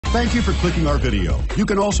Thank you for clicking our video. You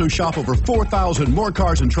can also shop over 4,000 more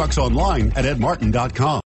cars and trucks online at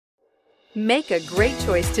edmartin.com. Make a great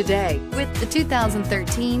choice today with the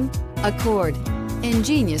 2013 Accord.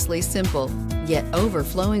 Ingeniously simple, yet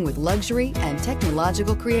overflowing with luxury and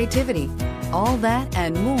technological creativity. All that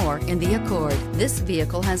and more in the Accord. This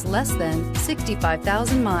vehicle has less than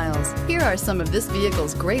 65,000 miles. Here are some of this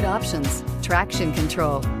vehicle's great options: traction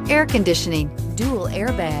control, air conditioning, dual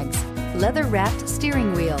airbags, leather-wrapped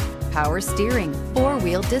steering wheel, power steering,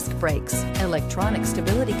 four-wheel disc brakes, electronic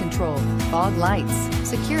stability control, fog lights,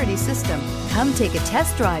 security system. Come take a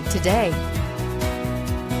test drive today.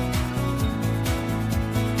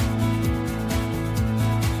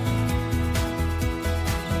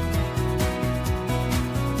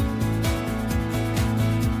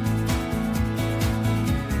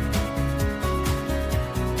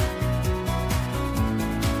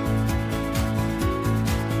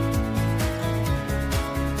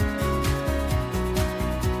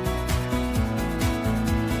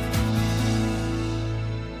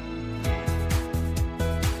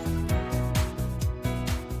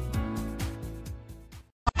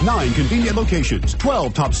 Nine convenient locations,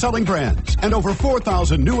 12 top-selling brands, and over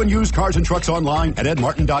 4,000 new and used cars and trucks online at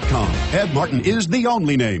edmartin.com. Ed Martin is the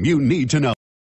only name you need to know.